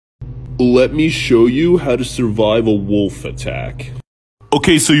Let me show you how to survive a wolf attack.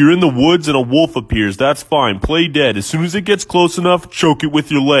 Okay, so you're in the woods and a wolf appears. That's fine. Play dead. As soon as it gets close enough, choke it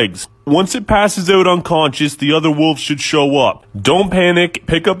with your legs. Once it passes out unconscious, the other wolves should show up. Don't panic.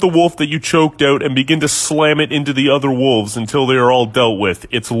 Pick up the wolf that you choked out and begin to slam it into the other wolves until they are all dealt with.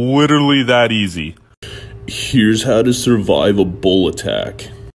 It's literally that easy. Here's how to survive a bull attack.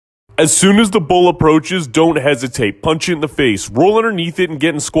 As soon as the bull approaches, don't hesitate. Punch it in the face. Roll underneath it and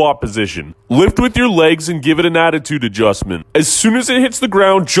get in squat position. Lift with your legs and give it an attitude adjustment. As soon as it hits the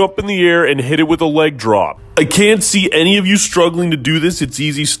ground, jump in the air and hit it with a leg drop. I can't see any of you struggling to do this. It's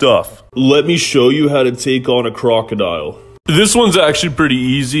easy stuff. Let me show you how to take on a crocodile. This one's actually pretty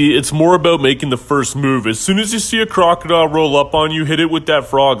easy. It's more about making the first move. As soon as you see a crocodile roll up on you, hit it with that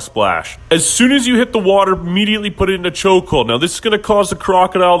frog splash. As soon as you hit the water, immediately put it in a chokehold. Now this is going to cause the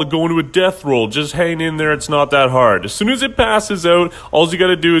crocodile to go into a death roll. Just hang in there. It's not that hard. As soon as it passes out, all you got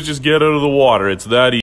to do is just get out of the water. It's that easy.